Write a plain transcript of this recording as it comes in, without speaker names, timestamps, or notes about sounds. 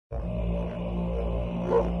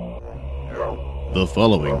The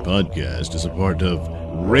following podcast is a part of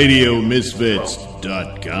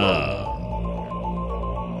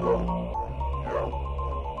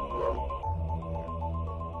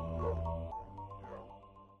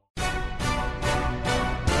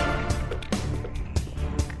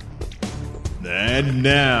And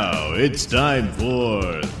now it's time for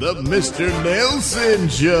the Mr.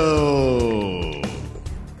 Nailsin Show.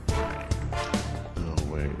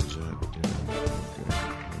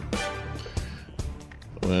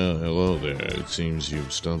 Well, hello there. It seems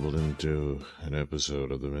you've stumbled into an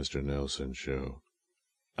episode of the Mr. Nailsin Show.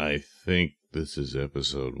 I think this is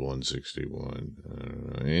episode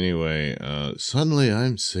 161. Anyway, suddenly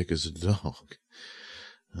I'm sick as a dog.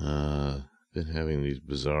 Been having these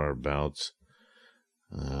bizarre bouts.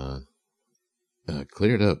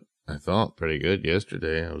 Cleared up, I thought, pretty good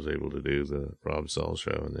yesterday. I was able to do the Rob Saul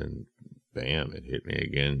show, and then, bam, it hit me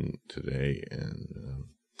again today, and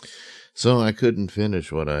so I couldn't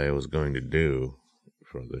finish what I was going to do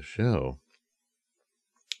for the show.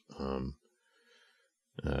 I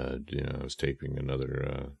was taping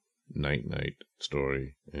another night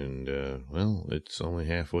story, and well, it's only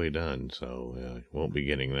halfway done, so I won't be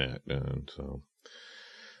getting that done. So,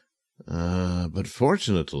 but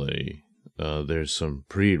fortunately, there's some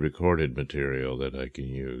pre-recorded material that I can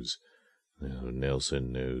use. Nailsin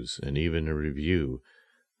News, and even a review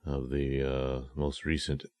of the most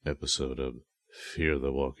recent episode of Fear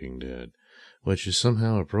the Walking Dead, which is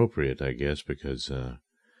somehow appropriate, I guess, because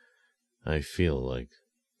I feel like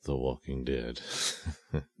the Walking Dead.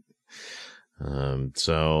 The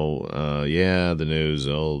news,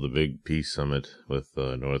 the big peace summit with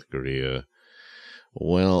North Korea.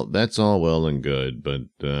 Well, that's all well and good, but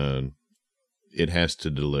it has to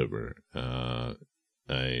deliver. The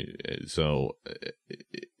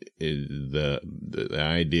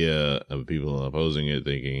idea of people opposing it,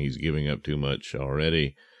 thinking he's giving up too much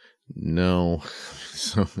already. No.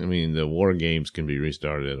 So, the war games can be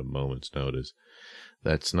restarted at a moment's notice.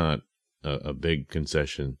 That's not a big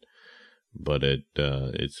concession, but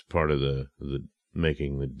it's part of the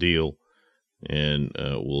making the deal. And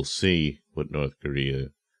we'll see what North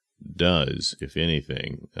Korea does, if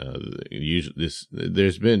anything.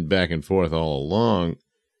 There's been back and forth all along.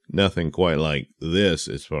 Nothing quite like this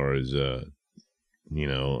as far as,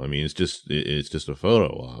 it's just a photo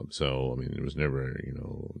op. So, there was never,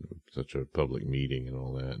 such a public meeting and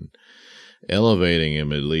all that. And elevating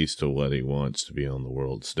him at least to what he wants to be on the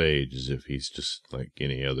world stage, as if he's just like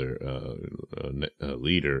any other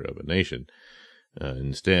leader of a nation.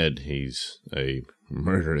 Instead, he's a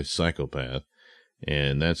murderous psychopath.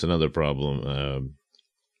 And that's another problem.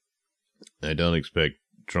 I don't expect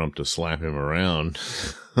Trump to slap him around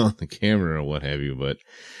on the camera or what have you, but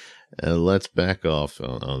let's back off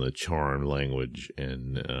on the charm language,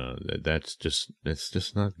 and that's just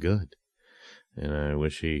not good. And I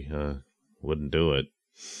wish he wouldn't do it,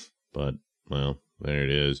 but well, there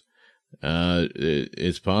it is.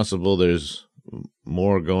 It's possible there's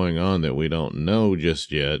more going on that we don't know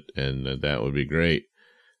just yet, and that would be great.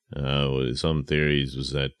 Some theories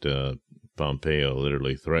was that Pompeo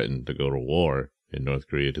literally threatened to go to war in North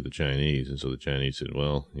Korea to the Chinese, and so the Chinese said,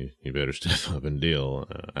 well, you better step up and deal.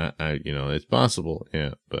 It's possible,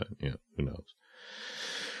 but who knows.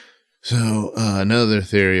 So another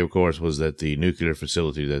theory, of course, was that the nuclear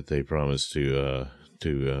facility that they promised to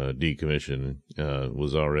decommission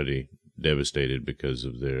was already devastated because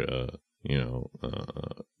of their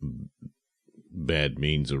bad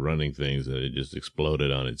means of running things, that it just exploded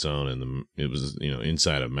on its own, and it was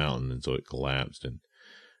inside a mountain, and so it collapsed. And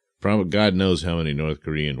probably God knows how many North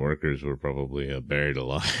Korean workers were probably buried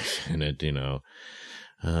alive in it,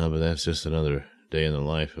 but that's just another day in the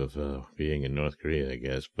life of being in North Korea, I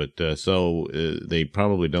guess. But so they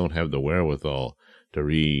probably don't have the wherewithal to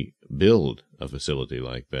rebuild a facility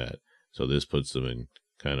like that. So this puts them in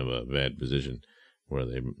kind of a bad position where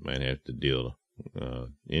they might have to deal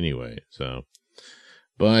anyway. So,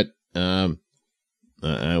 but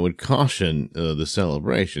I would caution the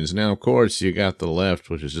celebrations. Now, of course, you got the left,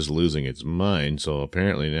 which is just losing its mind. So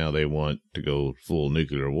apparently now they want to go full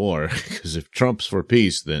nuclear war. Because if Trump's for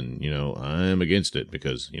peace, then, I'm against it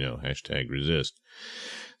because, #resist.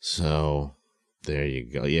 So there you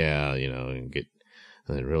go. Yeah, and get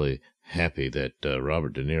really happy that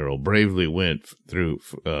Robert De Niro bravely went through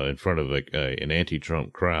in front of an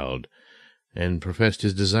anti-Trump crowd and professed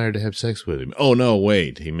his desire to have sex with him. Oh, no,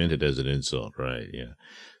 wait. He meant it as an insult, right? Yeah.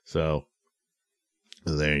 So,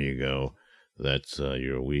 there you go. That's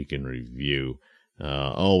your week in review.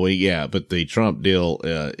 But the Trump deal,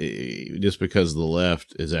 just because the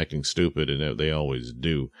left is acting stupid, and they always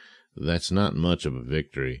do, that's not much of a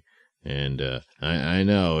victory. And I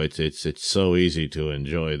know it's so easy to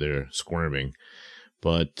enjoy their squirming,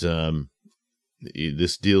 but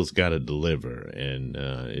this deal's got to deliver, and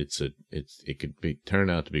it could turn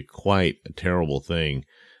out to be quite a terrible thing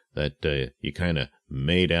that you kind of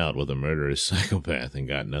made out with a murderous psychopath and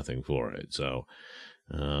got nothing for it. So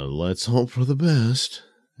let's hope for the best,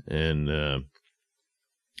 and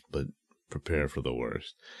but prepare for the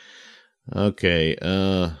worst. Okay,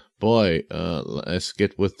 let's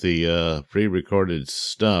get with the pre-recorded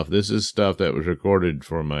stuff. This is stuff that was recorded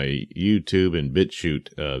for my YouTube and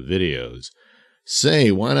BitChute videos.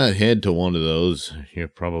 Say, why not head to one of those? You're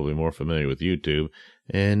probably more familiar with YouTube,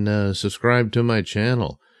 and subscribe to my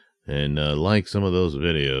channel and like some of those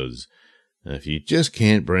videos. If you just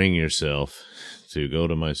can't bring yourself to go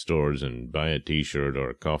to my stores and buy a t-shirt or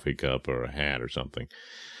a coffee cup or a hat or something,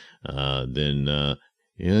 then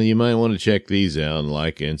you might want to check these out and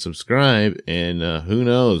like and subscribe, and who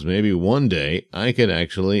knows, maybe one day I could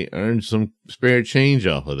actually earn some spare change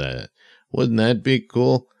off of that. Wouldn't that be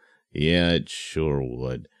cool? Yeah, it sure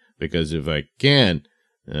would. Because if I can,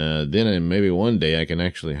 then maybe one day I can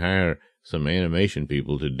actually hire some animation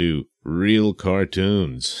people to do real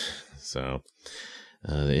cartoons. So,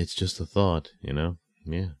 it's just a thought, Yeah,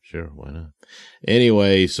 sure, why not?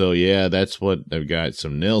 Anyway, so yeah, that's what I've got.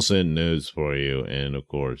 Some Nailsin news for you, and of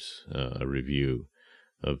course, a review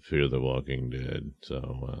of Fear the Walking Dead.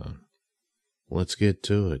 So, let's get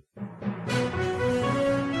to it.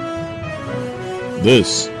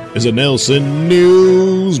 This is a Nailsin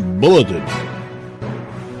News Bulletin.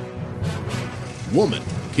 Woman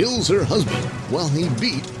kills her husband while he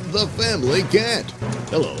beat the family cat.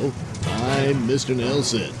 Hello, I'm Mr.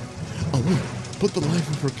 Nailsin. A woman put the life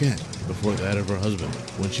of her cat before that of her husband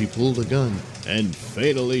when she pulled a gun and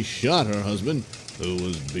fatally shot her husband, who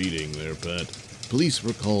was beating their pet. Police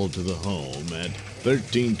were called to the home at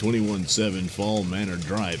 13217 Fall Manor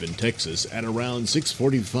Drive in Texas at around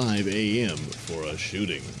 6:45 a.m. for a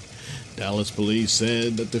shooting. Dallas police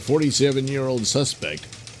said that the 47-year-old suspect,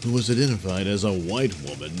 who was identified as a white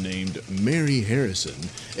woman named Mary Harrison,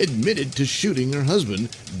 admitted to shooting her husband,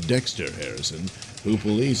 Dexter Harrison, who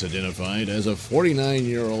police identified as a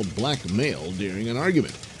 49-year-old black male during an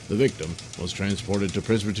argument. The victim was transported to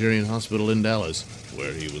Presbyterian Hospital in Dallas,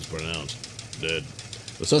 where he was pronounced dead.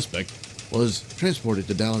 The suspect was transported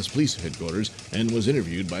to Dallas Police Headquarters and was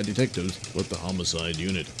interviewed by detectives with the homicide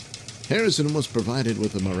unit. Harrison was provided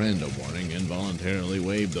with a Miranda warning and voluntarily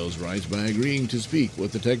waived those rights by agreeing to speak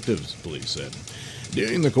with detectives, police said.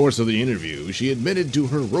 During the course of the interview, she admitted to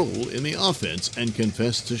her role in the offense and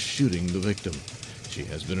confessed to shooting the victim. She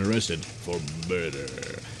has been arrested for murder.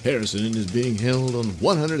 Harrison is being held on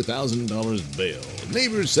 $100,000 bail.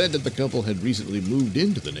 Neighbors said that the couple had recently moved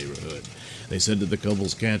into the neighborhood. They said that the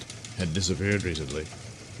couple's cat had disappeared recently.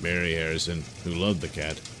 Mary Harrison, who loved the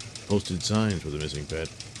cat, posted signs for the missing pet.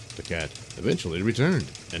 The cat eventually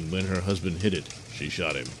returned, and when her husband hid it, she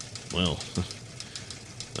shot him. Well,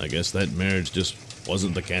 I guess that marriage just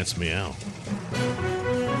wasn't the cat's meow.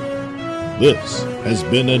 This has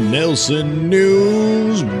been a Nailsin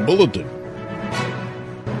News Bulletin.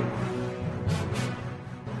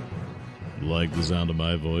 Like the sound of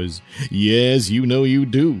my voice? Yes, you know you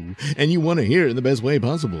do. And you want to hear it in the best way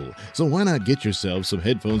possible. So why not get yourself some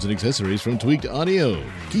headphones and accessories from Tweaked Audio?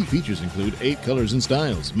 Key features include 8 colors and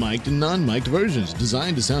styles, mic'd and non-mic'd versions,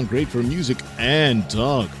 designed to sound great for music and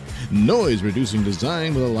talk. Noise-reducing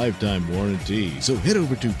design with a lifetime warranty. So head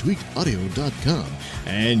over to tweakedaudio.com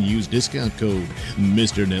and use discount code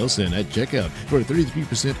Mr. Nailsin at checkout for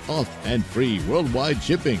 33% off and free worldwide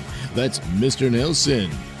shipping. That's Mr.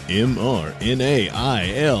 Nailsin.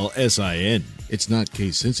 MRNAILSIN. It's not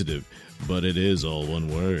case sensitive, but it is all one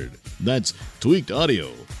word. That's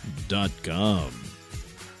tweakedaudio.com.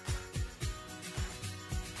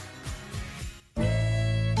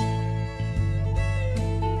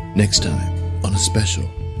 Next time on a special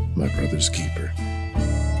My Brother's Keeper.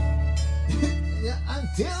 I'm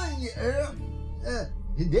telling you, Earl,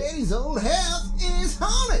 your daddy's old house is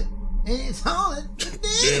haunted. It's haunted to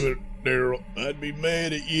death. Damn it, Daryl, I'd be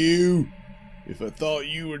mad at you if I thought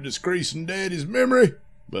you were disgracing Daddy's memory,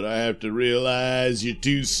 but I have to realize you're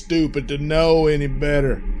too stupid to know any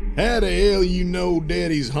better. How the hell you know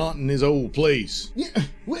Daddy's haunting his old place? Yeah,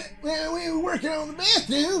 well, we were working on the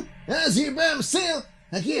bathroom. I was here by myself.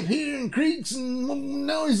 I kept hearing creaks and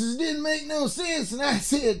noises didn't make no sense, and I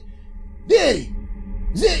said, Daddy,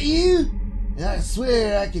 is that you? And I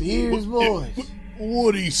swear I could hear his voice.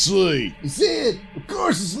 What'd he say? He said, of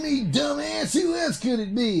course it's me, dumbass. Who else could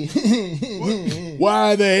it be?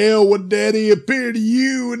 Why the hell would Daddy appear to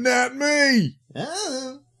you and not me? I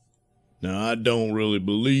don't know. Now, I don't really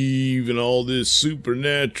believe in all this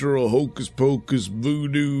supernatural hocus-pocus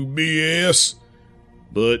voodoo BS,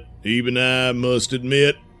 but even I must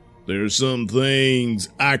admit, there are some things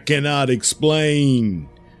I cannot explain.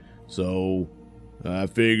 So, I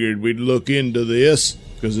figured we'd look into this,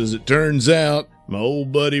 because as it turns out, my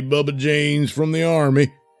old buddy Bubba James from the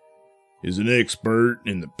Army is an expert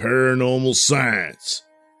in the paranormal science.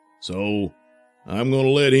 So, I'm going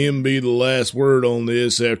to let him be the last word on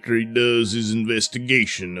this after he does his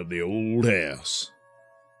investigation of the old house.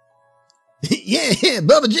 Yeah,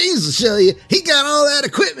 Bubba James will show you. He got all that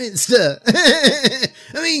equipment and stuff.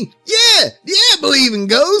 I mean, yeah, I believe in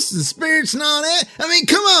ghosts and spirits and all that. I mean,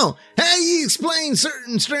 come on. How do you explain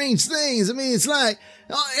certain strange things? I mean, it's like,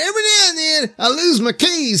 every now and then I lose my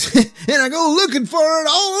keys and I go looking for it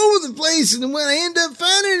all over the place, and when I end up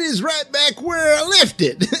finding it, it's right back where I left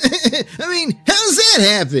it. I mean, how does that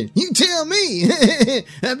happen? You tell me.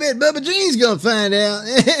 I bet Bubba James gonna find out.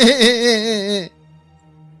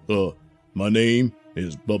 My name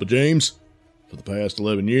is Bubba James. For the past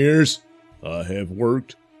 11 years, I have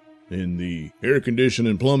worked in the air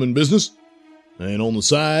conditioning and plumbing business, and on the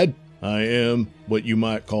side, I am what you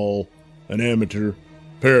might call an amateur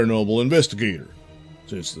paranormal investigator.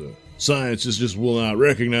 Since the scientists just will not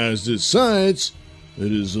recognize this science,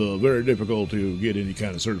 it is very difficult to get any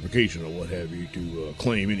kind of certification or what have you to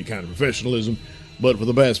claim any kind of professionalism. But for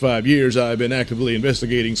the past 5 years, I've been actively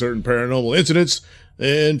investigating certain paranormal incidents,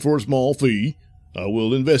 and for a small fee, I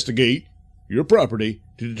will investigate your property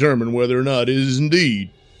to determine whether or not it is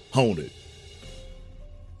indeed haunted.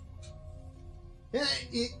 Yeah,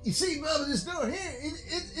 you see, Bubba, this door here,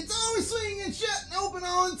 it's always swinging shut and open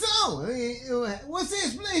on its own. I mean, what's the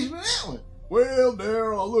explanation for that one? Well,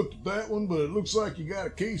 Darryl, I looked at that one, but it looks like you got a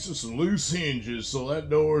case of some loose hinges, so that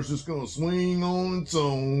door is just going to swing on its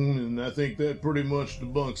own, and I think that pretty much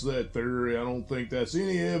debunks that theory. I don't think that's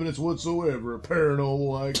any evidence whatsoever of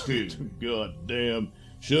paranormal activity. God damn.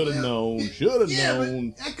 Should have known. But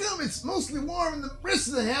how come it's mostly warm in the rest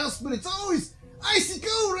of the house, but it's always icy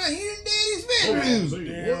cold right here in Daddy's bedroom?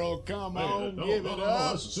 Darryl, come on, give it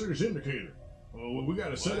up. That's a serious indicator. We got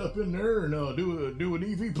to set up in there and do an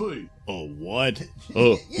EVP. What?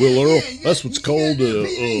 Earl, that's what's called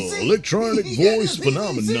electronic voice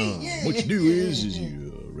phenomenon. What you do is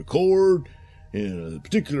you record in a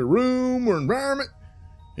particular room or environment,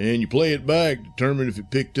 and you play it back to determine if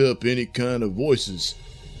it picked up any kind of voices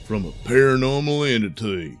from a paranormal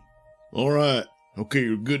entity. All right. Okay,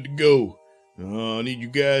 you're good to go. I need you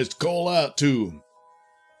guys to call out to them.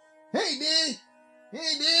 Hey, Daddy.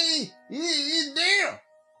 Hey, Daddy, it's Daryl.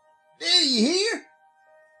 Daddy, you here?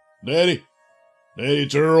 Daddy,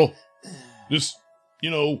 it's Earl. Just,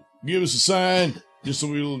 give us a sign, just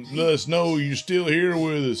so you'll let us know you're still here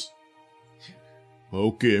with us.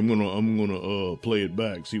 Okay, I'm gonna play it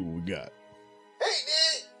back, see what we got. Hey,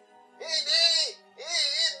 Daddy,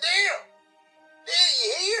 it's Daryl. Daddy,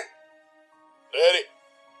 you here? Daddy,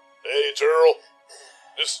 it's Earl.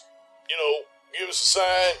 Just, give us a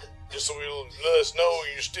sign, just so you'll let us know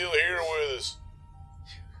you're still here with us.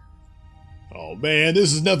 Oh, man,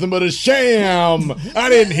 this is nothing but a sham. I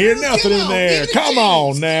didn't hear nothing in there. Come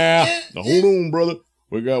on now. Now, hold on, brother.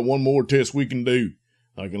 We got one more test we can do.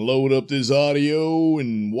 I can load up this audio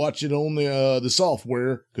and watch it on the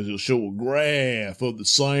software, because it'll show a graph of the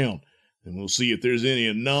sound. And we'll see if there's any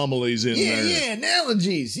anomalies in there. Yeah,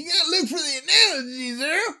 analogies. You gotta look for the analogies,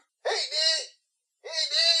 Earl. Hey, Daddy.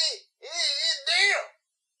 It's Daryl.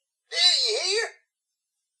 Daddy, you here?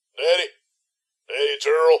 Daddy, it's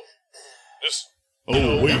Earl. Just,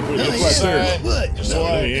 wait, just so I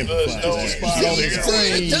emphasize the spot on the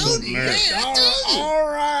screen. All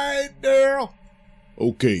right, Daryl.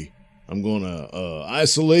 Okay, I'm gonna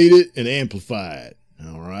isolate it and amplify it.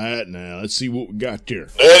 All right, now let's see what we got there.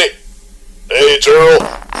 Daddy, it's Earl.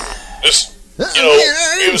 Just,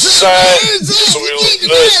 give us a sign so we'll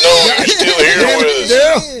let us know you're still here with us.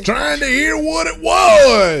 Daryl, trying to hear what it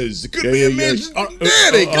was. It could be a message from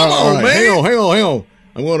Daddy. Come on, man. Hang on.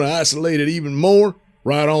 I'm going to isolate it even more,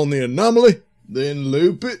 right on the anomaly, then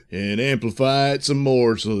loop it and amplify it some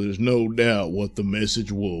more so there's no doubt what the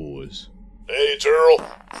message was. Hey, it's Earl.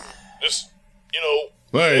 Just,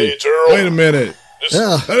 hey, it's Earl. Wait a minute.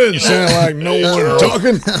 That didn't sound like no one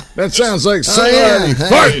talking. That sounds like somebody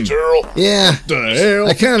fighting. Yeah. What the hell?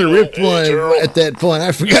 I kind of ripped one at that point.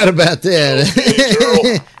 I forgot about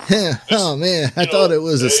that. Oh, man. I thought it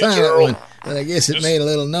was a silent one. But I guess it made a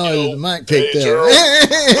little noise. The mic picked up.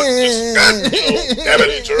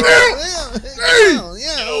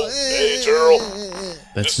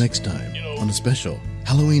 That's next time on a special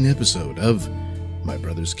Halloween episode of My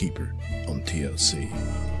Brother's Keeper on TLC.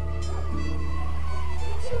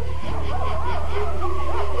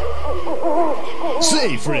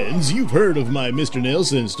 Say, friends, you've heard of my Mr.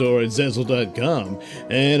 Nailsin store at Zenzel.com,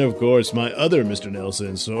 and of course my other Mr.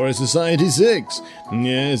 Nailsin store at Society 6.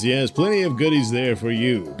 Yes, plenty of goodies there for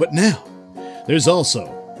you. But now, there's also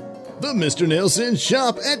the Mr. Nailsin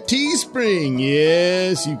shop at Teespring.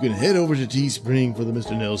 Yes, you can head over to Teespring for the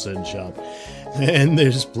Mr. Nailsin shop. And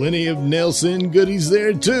there's plenty of Nailsin goodies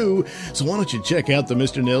there too. So why don't you check out the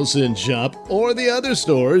Mr. Nailsin shop or the other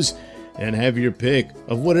stores and have your pick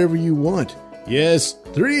of whatever you want. Yes,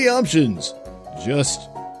 3 options just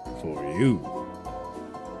for you.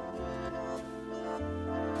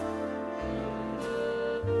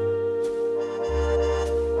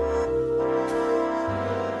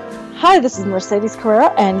 Hi, this is Mercedes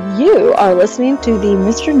Carrera, and you are listening to the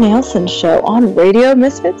Mr. Nailsin Show on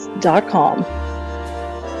RadioMisfits.com.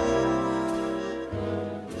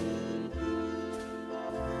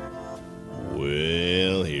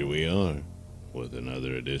 Well, here we are with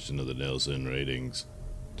another edition of the Nailsin Ratings.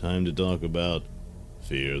 Time to talk about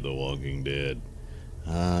Fear the Walking Dead.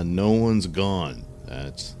 No One's Gone.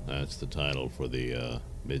 That's the title for the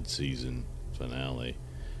mid-season finale.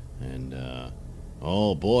 And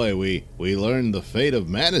oh boy, we learned the fate of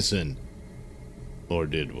Madison. Or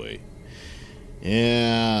did we?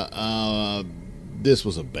 Yeah, this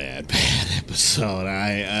was a bad episode.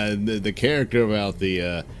 The character about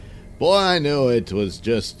the boy, I knew it was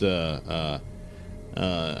just a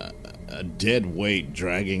dead weight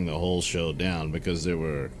dragging the whole show down, because there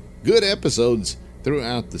were good episodes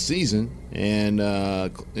throughout the season, and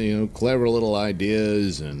clever little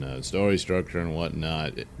ideas and story structure and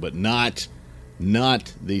whatnot, but not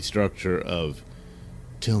the structure of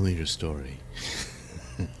tell me your story.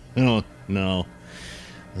 No,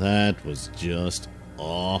 that was just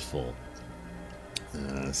awful.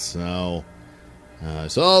 So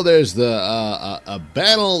there's the a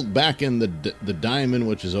battle back in the diamond,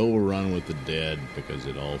 which is overrun with the dead because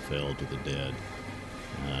it all fell to the dead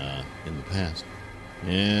in the past,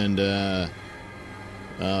 and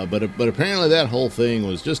but apparently that whole thing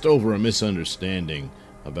was just over a misunderstanding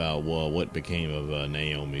about what became of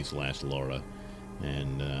Naomi/Laura,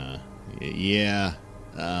 and a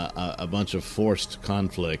bunch of forced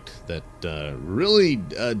conflict that really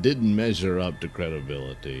didn't measure up to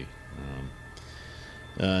credibility.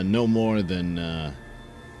 No more than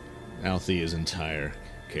Althea's entire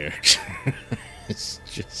character. It's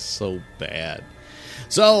just so bad.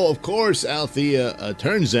 So, of course, Althea,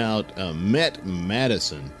 turns out, met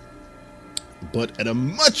Madison, but at a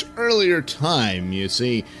much earlier time. You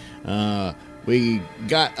see, we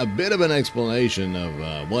got a bit of an explanation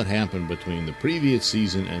of what happened between the previous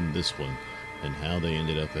season and this one, and how they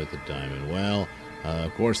ended up at the diamond. Well,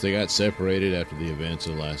 of course, they got separated after the events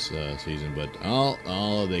of last season, but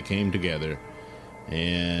all they came together.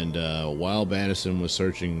 And while Madison was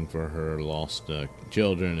searching for her lost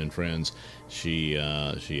children and friends, she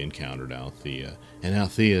encountered Althea. And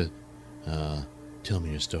Althea, tell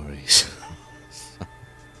me your stories.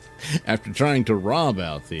 After trying to rob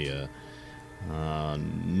Althea,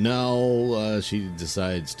 she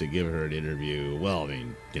decides to give her an interview. Well, I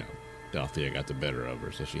mean, Althea got the better of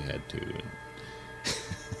her, so she had to. And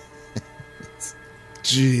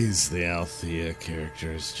jeez, the Althea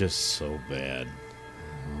character is just so bad.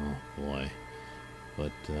 Oh boy.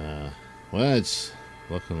 But it's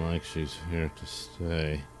looking like she's here to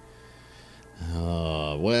stay.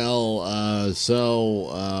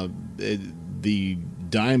 The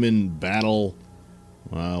diamond battle,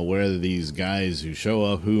 where these guys who show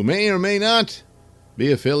up, who may or may not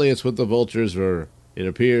be affiliates with the Vultures, or it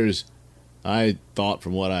appears, I thought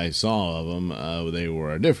from what I saw of them, they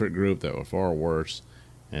were a different group that were far worse,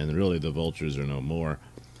 and really the Vultures are no more.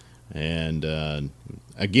 And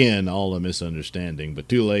again, all a misunderstanding, but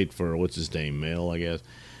too late for what's his name, Mel, I guess.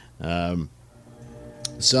 In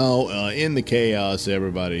the chaos,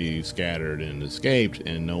 everybody scattered and escaped,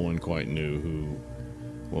 and no one quite knew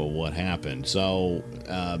what happened. So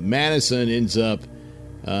Madison ends up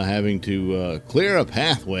having to clear a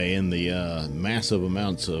pathway in the massive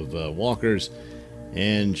amounts of walkers,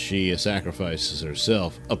 and she sacrifices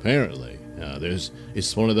herself, apparently.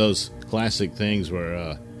 It's one of those classic things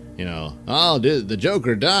where, the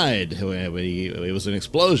Joker died. It was an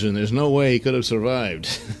explosion. There's no way he could have survived.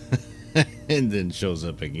 And then shows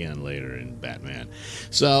up again later in Batman.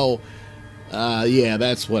 So,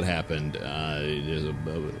 that's what happened.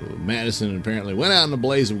 Madison apparently went out in a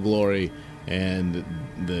blaze of glory, and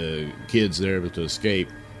the kids are able to escape,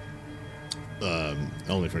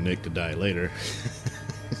 only for Nick to die later.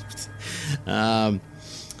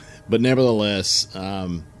 But nevertheless,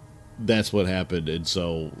 that's what happened, and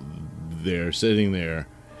so they're sitting there,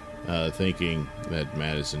 thinking that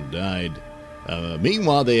Madison died.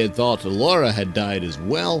 Meanwhile, they had thought Laura had died as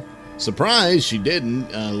well. Surprise, she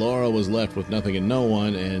didn't. Laura was left with nothing and no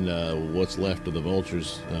one, and what's left of the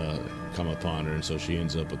vultures come upon her, and so she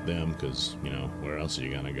ends up with them, because, where else are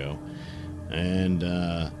you going to go? And,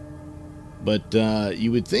 but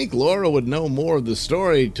you would think Laura would know more of the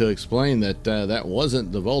story to explain that that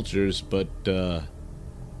wasn't the vultures, but,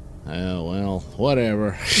 well,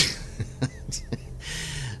 whatever.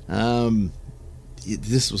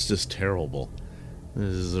 This was just terrible.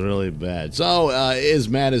 This is really bad. So, is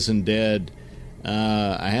Madison dead?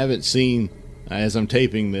 I haven't seen, as I'm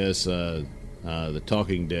taping this, the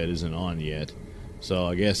Talking Dead isn't on yet. So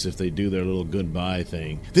I guess if they do their little goodbye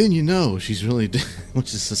thing, then she's really dead,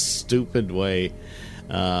 which is a stupid way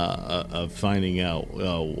of finding out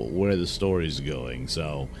where the story's going.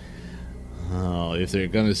 So, if they're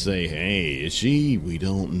going to say, hey, is she? We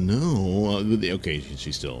don't know. Okay,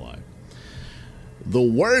 she's still alive. The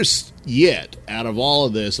worst yet out of all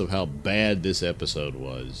of this, of how bad this episode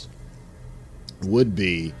was, would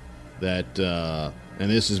be that,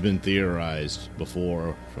 and this has been theorized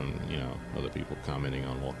before from, other people commenting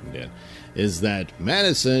on Walking Dead, is that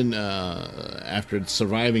Madison, after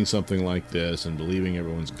surviving something like this and believing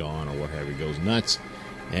everyone's gone or what have you, goes nuts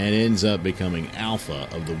and ends up becoming alpha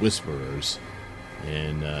of the Whisperers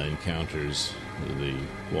and encounters the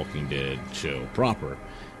Walking Dead show proper.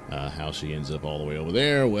 How she ends up all the way over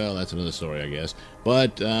there, well, that's another story, I guess.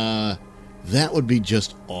 But that would be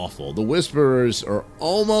just awful. The Whisperers are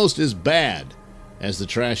almost as bad as the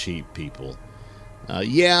Trash Heap people.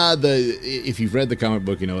 If you've read the comic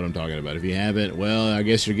book, you know what I'm talking about. If you haven't, well, I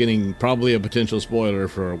guess you're getting probably a potential spoiler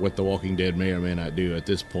for what The Walking Dead may or may not do. At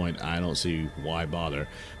this point, I don't see why bother.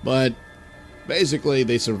 But basically,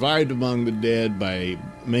 they survived among the dead by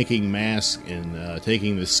making masks and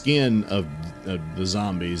taking the skin of the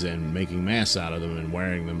zombies and making masks out of them and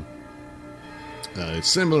wearing them. It's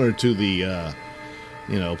similar to the,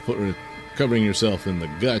 covering yourself in the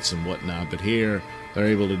guts and whatnot, but here they're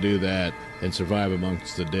able to do that and survive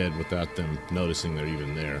amongst the dead without them noticing they're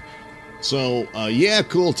even there. So,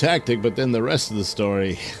 cool tactic, but then the rest of the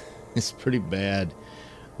story is pretty bad.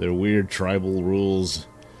 They're weird tribal rules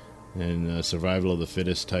and survival of the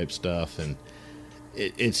fittest type stuff, and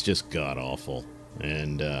it's just god-awful.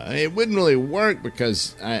 And it wouldn't really work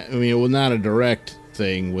because, it was not a direct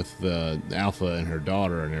thing with Alpha and her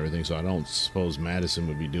daughter and everything, so I don't suppose Madison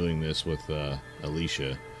would be doing this with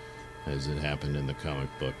Alicia, as it happened in the comic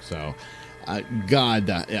book. So, I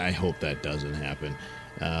hope that doesn't happen.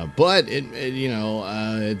 But,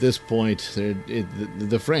 at this point,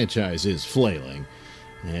 the franchise is flailing.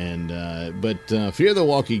 And but Fear the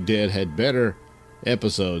Walking Dead had better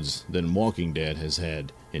episodes than Walking Dead has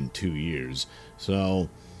had in 2 years. So,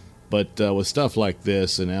 but with stuff like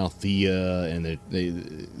this and Althea, and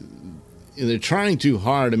they're trying too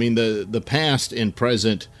hard. I mean, the past and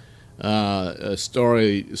present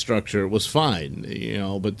story structure was fine,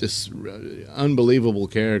 but this unbelievable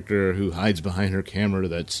character who hides behind her camera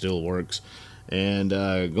that still works and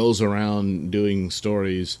goes around doing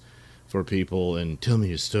stories for people and tell me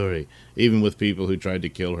your story, even with people who tried to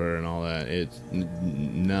kill her and all that. It's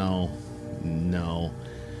no.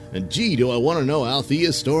 And gee, do I want to know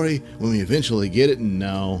Althea's story when we eventually get it?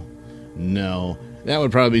 No. That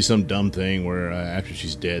would probably be some dumb thing where after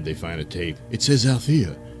she's dead, they find a tape. It says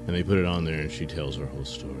Althea, and they put it on there, and she tells her whole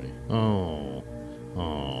story. Oh.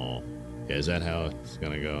 Yeah, is that how it's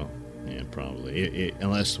gonna go? Yeah, probably.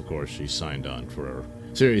 Unless, of course, she's signed on for a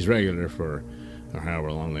series regular for or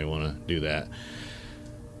however long they want to do that.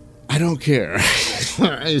 I don't care.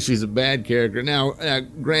 She's a bad character. Now,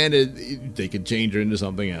 granted, they could change her into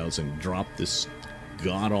something else and drop this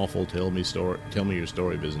god-awful tell me your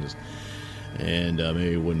story business, and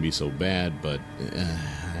maybe it wouldn't be so bad, but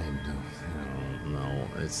I don't know.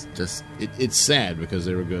 It's just, it's sad because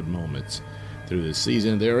there were good moments through this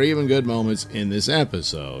season. There were even good moments in this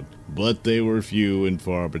episode, but they were few and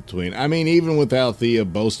far between. I mean, even with Althea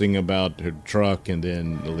boasting about her truck and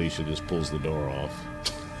then Alicia just pulls the door off.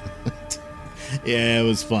 Yeah, it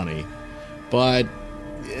was funny, but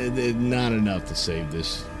not enough to save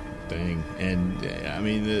this thing. And I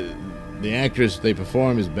mean, the actress, they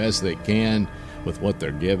perform as best they can with what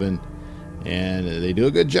they're given, and they do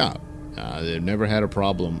a good job. They've never had a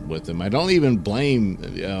problem with them. I don't even blame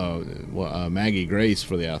Maggie Grace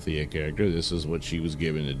for the Althea character. This is what she was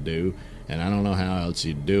given to do, and I don't know how else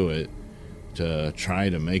you'd do it to try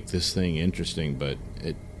to make this thing interesting, but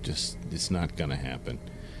it's not going to happen.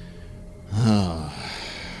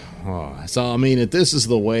 So, I mean, if this is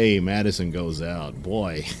the way Madison goes out,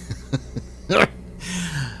 boy,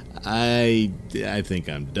 I think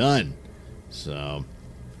I'm done. So,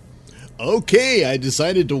 okay, I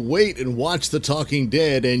decided to wait and watch The Talking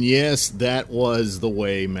Dead, and yes, that was the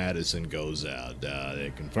way Madison goes out.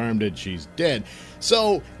 They confirmed it, she's dead.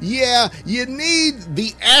 So, yeah, you need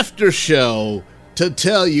the after show to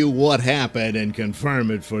tell you what happened and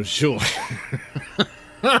confirm it for sure.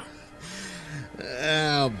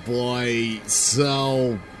 Oh, boy.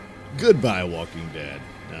 So, goodbye, Walking Dead.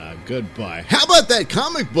 Goodbye. How about that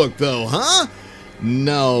comic book, though, huh?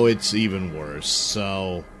 No, it's even worse.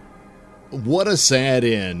 So, what a sad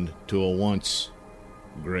end to a once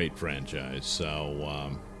great franchise.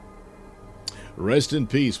 So, rest in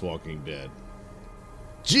peace, Walking Dead.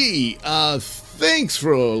 Gee, thanks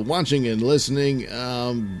for watching and listening.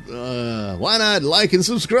 Why not like and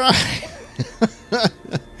subscribe?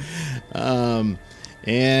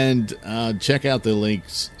 And check out the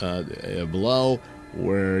links below,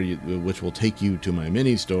 which will take you to my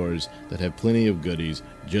mini stores that have plenty of goodies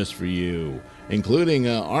just for you, including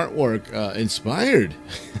artwork inspired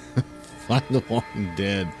by The Walking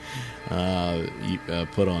Dead,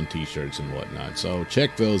 put on t-shirts and whatnot. So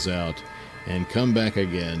check those out and come back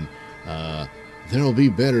again. There will be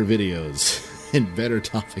better videos and better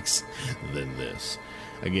topics than this.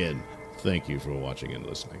 Again, thank you for watching and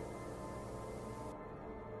listening.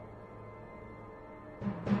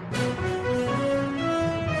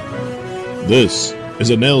 This is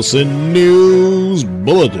a Nailsin News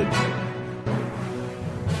Bulletin.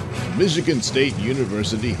 Michigan State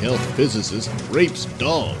University health physicist rapes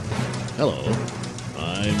dog. Hello,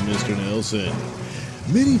 I'm Mr. Nailsin.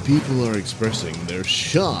 Many people are expressing their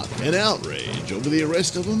shock and outrage over the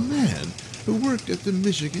arrest of a man who worked at the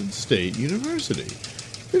Michigan State University.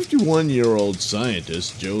 51-year-old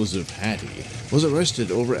scientist Joseph Hattie was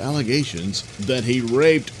arrested over allegations that he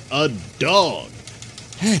raped a dog.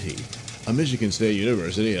 Hattie, a Michigan State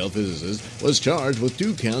University health physicist, was charged with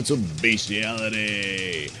 2 counts of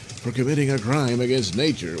bestiality for committing a crime against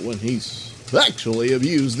nature when he sexually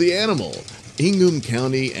abused the animal. Ingham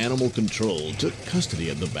County Animal Control took custody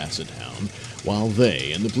of the Basset Hound while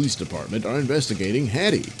they and the police department are investigating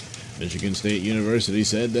Hattie. Michigan State University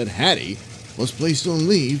said that Hattie was placed on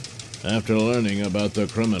leave after learning about the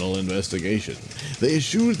criminal investigation. They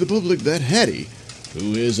assured the public that Hattie,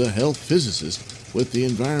 who is a health physicist with the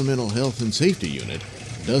Environmental Health and Safety Unit,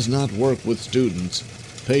 does not work with students,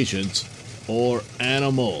 patients, or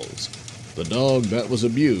animals. The dog that was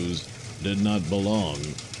abused did not belong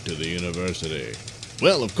to the university.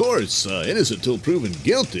 Well, of course, innocent till proven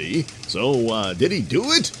guilty. So, did he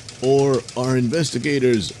do it? Or are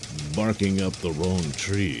investigators barking up the wrong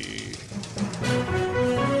tree?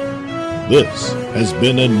 This has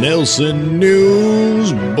been a Nailsin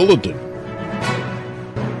News Bulletin.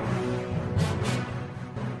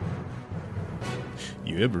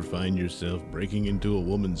 You ever find yourself breaking into a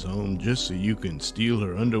woman's home just so you can steal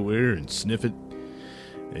her underwear and sniff it?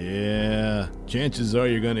 Yeah, chances are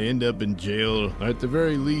you're going to end up in jail, or at the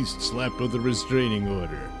very least slapped with a restraining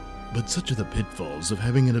order. But such are the pitfalls of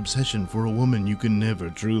having an obsession for a woman you can never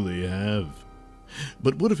truly have.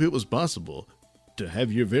 But what if it was possible to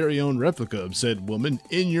have your very own replica of said woman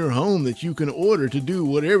in your home that you can order to do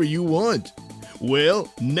whatever you want? Well,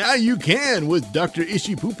 now you can with Dr.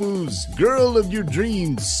 Ishipupu's Girl of Your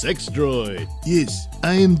Dreams sex droid. Yes,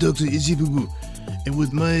 I am Dr. Ishipupu, and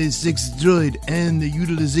with my sex droid and the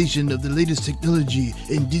utilization of the latest technology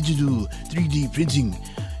in digital 3D printing,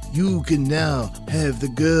 you can now have the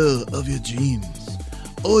girl of your dreams.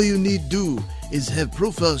 All you need do is have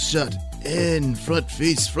profile shot and front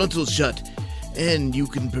face frontal shot, and you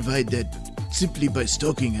can provide that simply by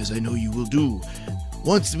stalking, as I know you will do.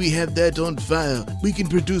 Once we have that on file, we can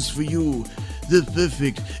produce for you the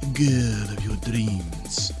perfect girl of your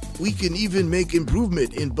dreams. We can even make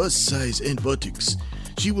improvement in bust size and buttocks.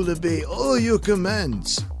 She will obey all your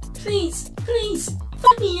commands. Please, please,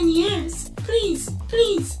 fuck me in the ass. Please,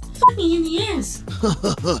 please, fuck me in the ass.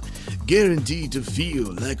 Guaranteed to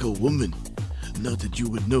feel like a woman. Not that you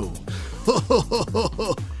would know.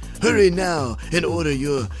 Hurry now and order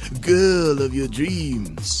your girl of your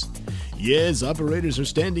dreams. Yes, operators are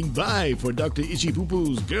standing by for Dr.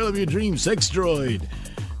 Ishipupu's Girl of Your Dreams sex droid.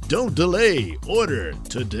 Don't delay. Order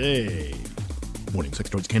today. Warning,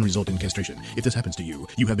 sex droids can result in castration. If this happens to you,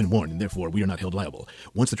 you have been warned, and therefore we are not held liable.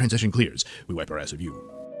 Once the transaction clears, we wipe our ass of you.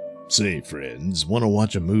 Say, friends, want to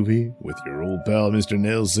watch a movie with your old pal Mr.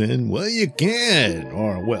 Nailsin? Well, you can.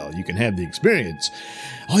 Or, well, you can have the experience.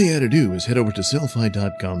 All you gotta do is head over to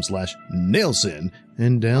sellfy.com/Nailsin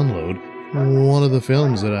and download one of the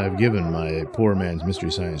films that I've given my poor man's Mystery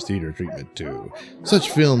Science Theater treatment to.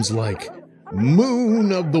 Such films like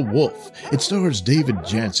Moon of the Wolf. It stars David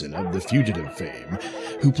Jansen of The Fugitive fame,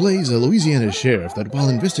 who plays a Louisiana sheriff that, while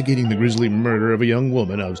investigating the grisly murder of a young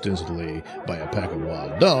woman ostensibly by a pack of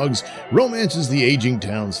wild dogs, romances the aging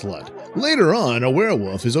town slut. Later on, a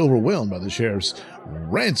werewolf is overwhelmed by the sheriff's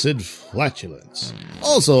rancid flatulence.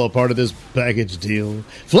 Also a part of this package deal,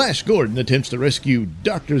 Flash Gordon attempts to rescue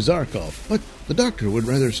Dr. Zarkov, but the doctor would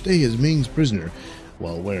rather stay as Ming's prisoner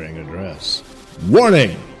while wearing a dress.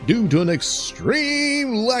 Warning! Due to an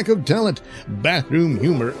extreme lack of talent, bathroom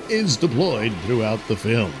humor is deployed throughout the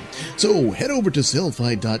film. So head over to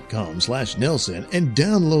sellfy.com/Nailsin and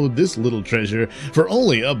download this little treasure for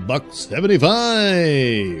only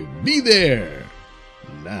 $1.75. Be there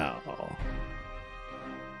now.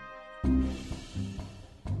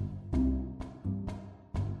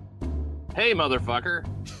 Hey, motherfucker.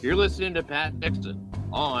 You're listening to Pat Dixon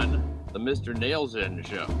on the Mr. Nailsin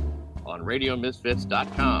Show on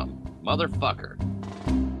RadioMisfits.com. Motherfucker.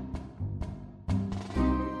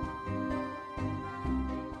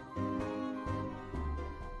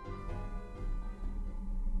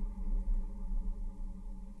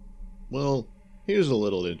 Well, here's a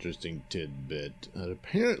little interesting tidbit.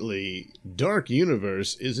 Apparently, Dark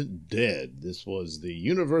Universe isn't dead. This was the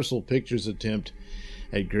Universal Pictures attempt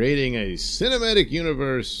at creating a cinematic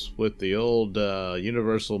universe with the old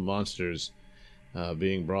Universal monsters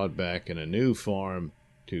being brought back in a new form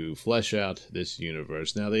to flesh out this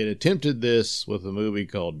universe. Now, they had attempted this with a movie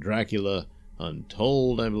called Dracula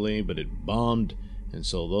Untold, I believe, but it bombed, and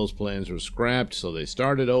so those plans were scrapped, so they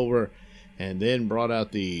started over and then brought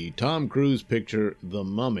out the Tom Cruise picture, The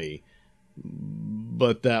Mummy,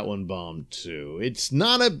 but that one bombed too. It's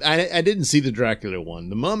not I didn't see the Dracula one.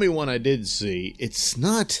 The Mummy one I did see. It's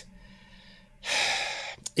not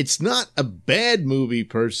a bad movie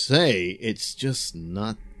per se. It's just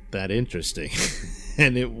not that interesting.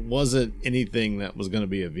 And it wasn't anything that was going to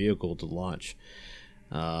be a vehicle to launch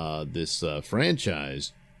this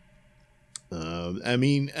franchise. Part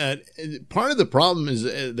of the problem is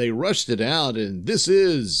they rushed it out, and this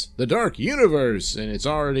is the Dark Universe, and it's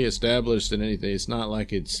already established and anything. It's not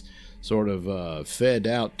like it's sort of fed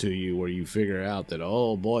out to you where you figure out that,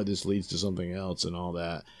 oh boy, this leads to something else and all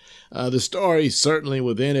that. The story certainly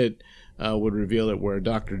within it would reveal it where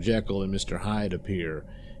Dr. Jekyll and Mr. Hyde appear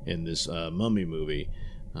in this Mummy movie.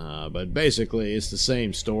 But basically, it's the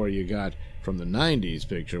same story you got from the 90s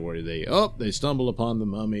picture where they stumble upon the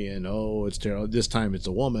mummy and, oh, it's terrible. This time it's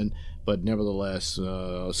a woman, but nevertheless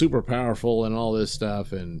super powerful and all this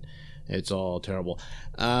stuff, and it's all terrible.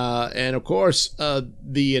 And of course,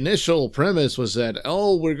 the initial premise was that,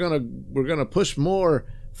 oh, we're gonna push more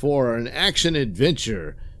for an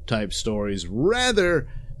action-adventure type stories rather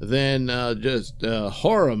than just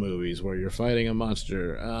horror movies where you're fighting a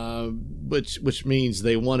monster, which means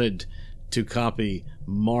they wanted to copy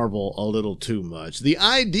Marvel a little too much. The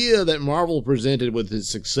idea that Marvel presented with the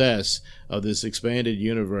success of this expanded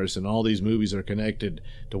universe and all these movies are connected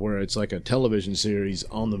to where it's like a television series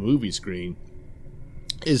on the movie screen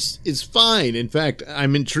is fine. In fact,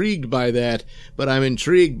 I'm intrigued by that, but I'm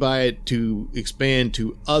intrigued by it to expand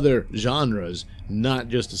to other genres, not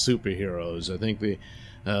just the superheroes. I think the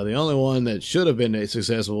only one that should have been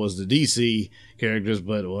successful was the DC characters,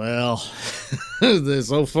 but, well,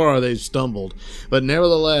 so far they've stumbled. But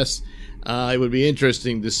nevertheless, it would be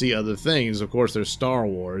interesting to see other things. Of course, there's Star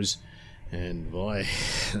Wars, and boy,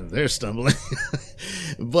 they're stumbling.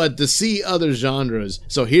 But to see other genres,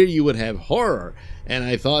 so here you would have horror, and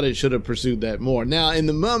I thought it should have pursued that more. Now, in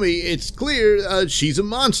The Mummy, it's clear she's a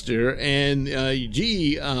monster, and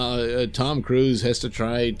Tom Cruise has to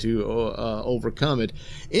try to overcome it.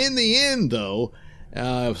 In the end, though,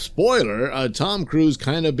 spoiler, Tom Cruise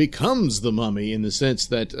kind of becomes the mummy in the sense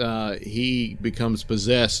that he becomes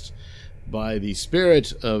possessed by the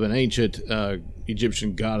spirit of an ancient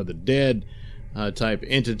Egyptian god of the dead type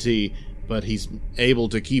entity, but he's able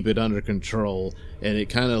to keep it under control, and it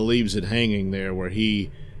kind of leaves it hanging there where he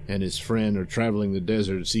and his friend are traveling the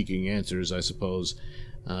desert seeking answers, I suppose.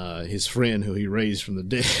 His friend, who he raised from the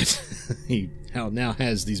dead, he now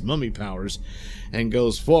has these mummy powers and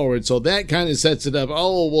goes forward. So that kind of sets it up.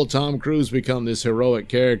 Oh, will Tom Cruise become this heroic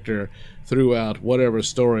character throughout whatever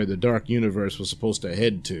story the Dark Universe was supposed to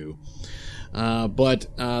head to? But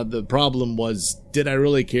the problem was, did I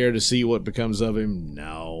really care to see what becomes of him?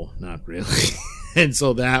 No, not really. And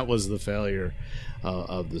so that was the failure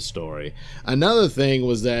of the story. Another thing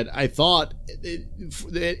was that I thought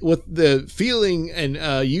with the feeling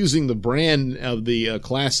and using the brand of the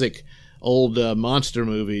classic old monster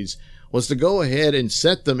movies was to go ahead and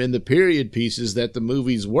set them in the period pieces that the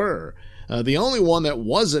movies were. The only one that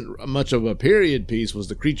wasn't much of a period piece was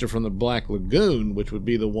The Creature from the Black Lagoon, which would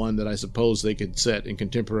be the one that I suppose they could set in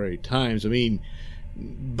contemporary times. I mean,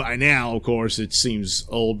 by now, of course, it seems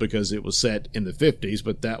old because it was set in the 50s,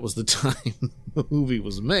 but that was the time the movie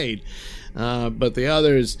was made. But the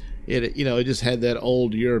others, it just had that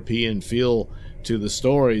old European feel to the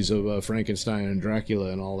stories of Frankenstein and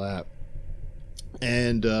Dracula and all that.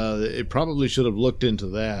 And it probably should have looked into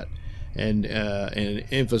that and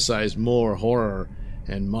emphasized more horror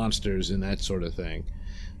and monsters and that sort of thing.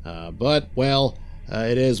 But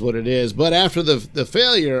it is what it is. But after the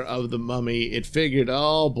failure of The Mummy, it figured,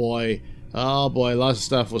 oh boy, lots of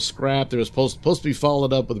stuff was scrapped. There was supposed to be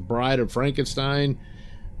followed up with Bride of Frankenstein,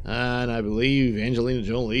 and I believe Angelina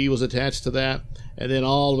Jolie was attached to that. And then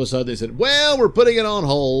all of a sudden they said, well, we're putting it on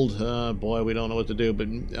hold. Boy, we don't know what to do.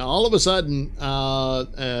 But all of a sudden,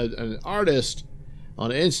 an artist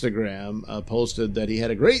on Instagram posted that he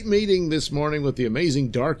had a great meeting this morning with the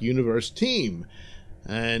amazing Dark Universe team.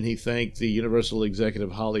 And he thanked the Universal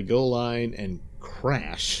executive Holly Goline and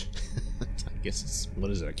Crash, I guess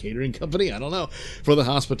it's, a catering company? I don't know, for the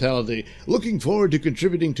hospitality. Looking forward to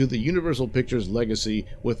contributing to the Universal Pictures legacy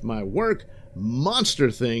with my work.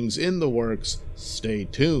 Monster things in the works. Stay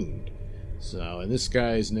tuned. So, and this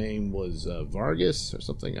guy's name was Vargas or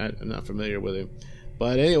something. I'm not familiar with him.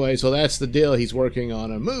 But anyway, so that's the deal. He's working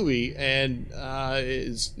on a movie, and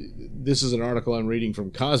this is an article I'm reading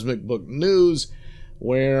from Cosmic Book News,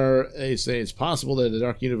 where they say it's possible that the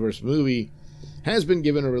Dark Universe movie has been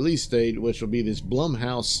given a release date, which will be this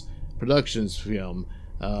Blumhouse Productions film.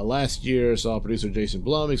 Last year saw producer Jason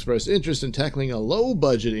Blum express interest in tackling a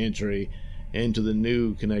low-budget entry into the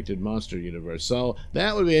new connected monster universe. So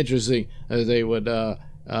that would be interesting, as they would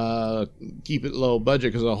keep it low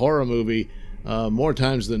budget, because a horror movie, more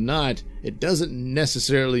times than not, it doesn't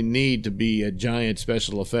necessarily need to be a giant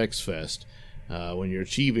special effects fest when you're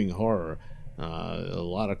achieving horror. A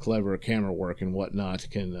lot of clever camera work and whatnot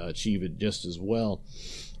can achieve it just as well.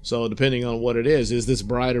 So depending on what it is this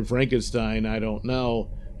Bride of Frankenstein? I don't know.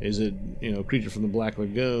 Is it, Creature from the Black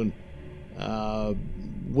Lagoon?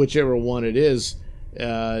 Whichever one it is,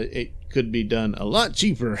 it could be done a lot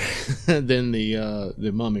cheaper than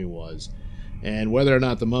the Mummy was. And whether or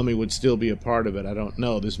not the Mummy would still be a part of it, I don't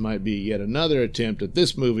know. This might be yet another attempt at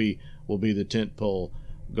this movie will be the tentpole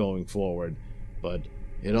going forward. But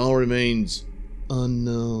it all remains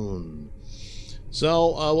unknown.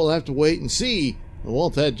 So we'll have to wait and see.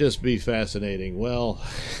 Won't that just be fascinating? Well,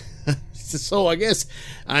 so I guess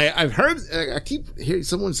I've heard, I keep hearing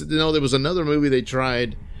someone said, there was another movie they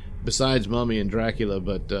tried besides Mummy and Dracula,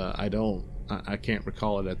 but I can't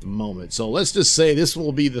recall it at the moment. So let's just say this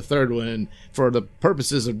will be the third one. For the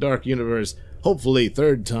purposes of Dark Universe, hopefully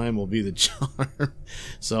third time will be the charm.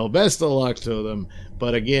 So best of luck to them.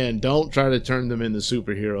 But again, don't try to turn them into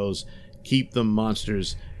superheroes. Keep them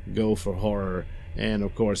monsters. Go for horror. And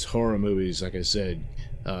of course, horror movies, like I said,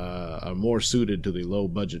 are more suited to the low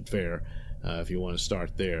budget fare. If you want to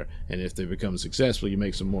start there. And if they become successful, you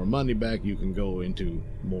make some more money back, you can go into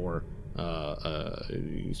more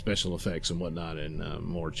special effects and whatnot, and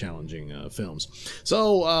more challenging films.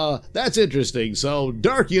 So that's interesting. So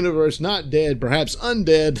Dark Universe, not dead, perhaps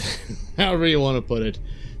undead, however you want to put it.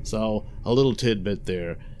 So a little tidbit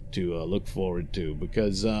there to look forward to,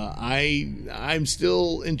 because I'm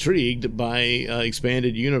still intrigued by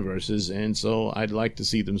expanded universes, and so I'd like to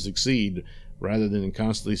see them succeed rather than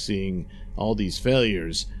constantly seeing all these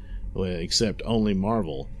failures, except only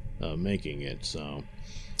Marvel making it.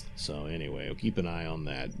 So anyway, I'll keep an eye on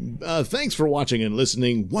that. Thanks for watching and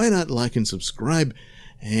listening. Why not like and subscribe?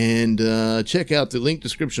 And check out the link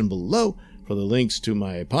description below for the links to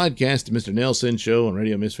my podcast, The Mr. Nailsin Show, on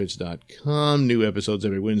RadioMisfits.com. New episodes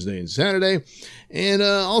every Wednesday and Saturday. And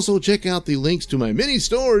also check out the links to my mini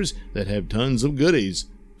stores that have tons of goodies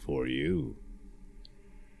for you.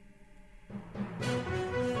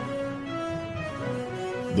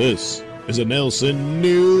 This is a Nailsin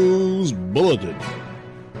News Bulletin.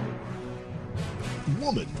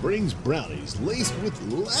 Woman brings brownies laced with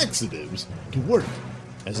laxatives to work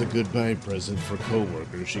as a goodbye present for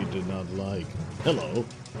co-worker she did not like. Hello,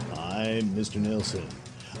 I'm Mr. Nailsin.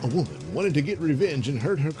 A woman wanted to get revenge and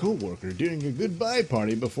hurt her co-worker during a goodbye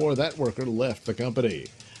party before that worker left the company.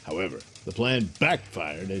 However, the plan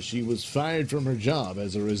backfired as she was fired from her job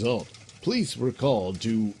as a result. Police were called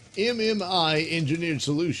to MMI Engineered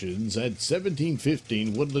Solutions at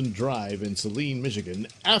 1715 Woodland Drive in Saline, Michigan,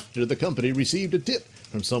 after the company received a tip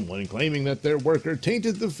from someone claiming that their worker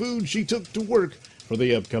tainted the food she took to work for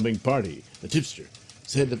the upcoming party. The tipster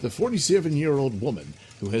said that the 47-year-old woman,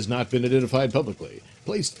 who has not been identified publicly,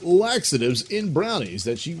 placed laxatives in brownies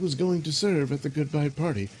that she was going to serve at the goodbye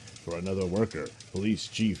party for another worker, Police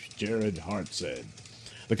Chief Jared Hart said.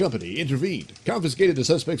 The company intervened, confiscated the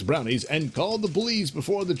suspect's brownies, and called the police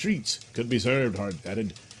before the treats could be served, Hart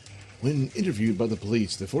added. When interviewed by the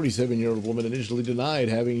police, the 47-year-old woman initially denied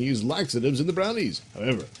having used laxatives in the brownies.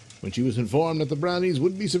 However, when she was informed that the brownies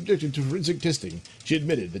would be subjected to forensic testing, she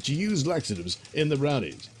admitted that she used laxatives in the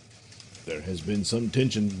brownies. There has been some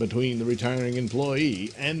tension between the retiring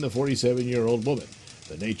employee and the 47-year-old woman.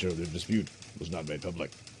 The nature of their dispute was not made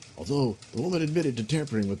public. Although the woman admitted to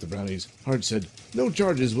tampering with the brownies, Hart said no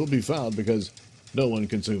charges will be filed because no one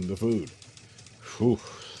consumed the food. Whew,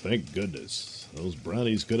 thank goodness. Those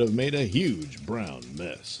brownies could have made a huge brown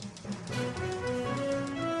mess.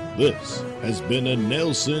 This has been a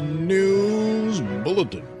Nailsin News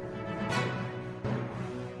Bulletin.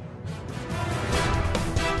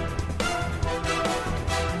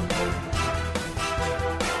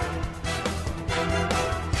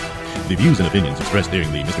 The views and opinions expressed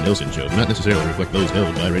during the Mr. Nailsin Show do not necessarily reflect those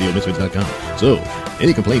held by RadioMisfits.com. So,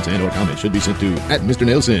 any complaints and or comments should be sent to @Mr.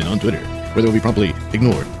 Nailsin on Twitter, where they will be promptly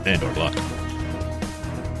ignored and or blocked.